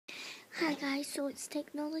Hi guys, so it's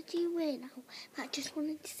Technology Way now, but I just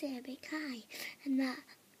wanted to say a big hi, and that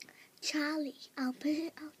Charlie, I'll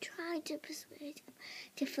try to persuade him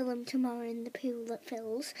to film tomorrow in the pool that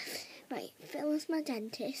Phil's. Right, Phil is my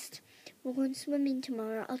dentist. We're going swimming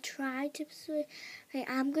tomorrow. I'll try to persuade. Right,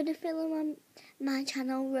 I'm going to film on my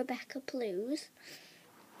channel, Rebecca Blues,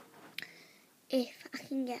 if I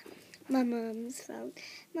can get my mum's phone.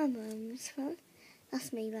 My mum's phone.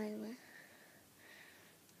 That's me, by the way.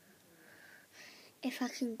 If I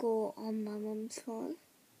can go on my mum's phone.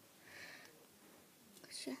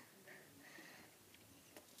 Sure.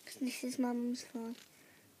 This is my mum's phone.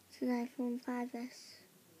 It's an iPhone 5S.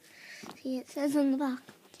 See, it says on the back,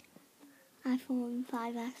 iPhone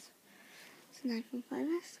 5S. It's an iPhone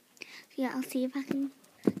 5S. So yeah, I'll see if I can,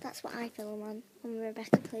 that's what I film on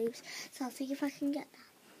Rebecca Blues. So I'll see if I can get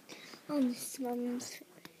that. Oh, this is my mum's.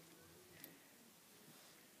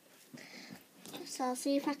 So I'll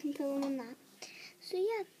see if I can film on that. So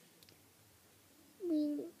yeah,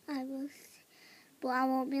 I will see. But I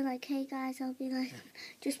won't be like, hey guys, I'll be like,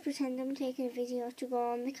 just pretend I'm taking a video to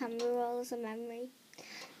go on the camera roll as a memory.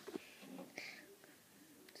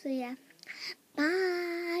 So yeah,